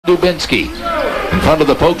Dubinsky in front of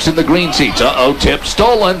the folks in the green seats. Tip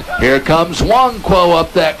stolen. Here comes Nwankwo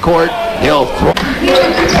up that court. He'll throw.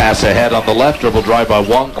 Pass ahead on the left. Dribble drive by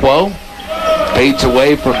Nwankwo. Fades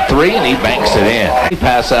away from three, and he banks it in.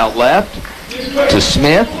 Pass out left to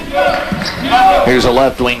Smith. Here's a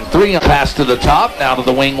left wing three. Pass to the top. Now to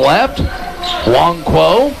the wing left.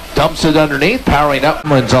 Nwankwo dumps it underneath. Powering up.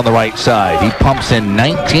 Runs on the right side. He pumps in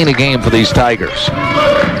 19 a game for these Tigers.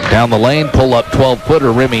 Down the lane, pull up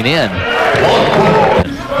 12-footer, rimming in.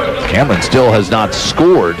 Cameron still has not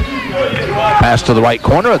scored. Pass to the right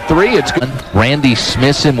corner, a three. It's good. Randy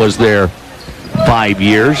Smisson was there 5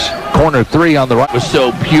 years. Corner three on the right was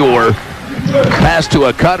so pure. Pass to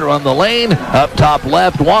a cutter on the lane. Up top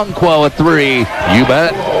left, Nwankwo a three. You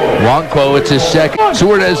bet. Nwankwo, it's his second.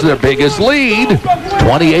 Seward has their biggest lead,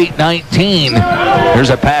 28-19. There's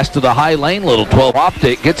a pass to the high lane, little 12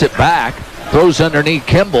 optic, gets it back. Throws underneath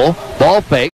Kimball. Ball fake.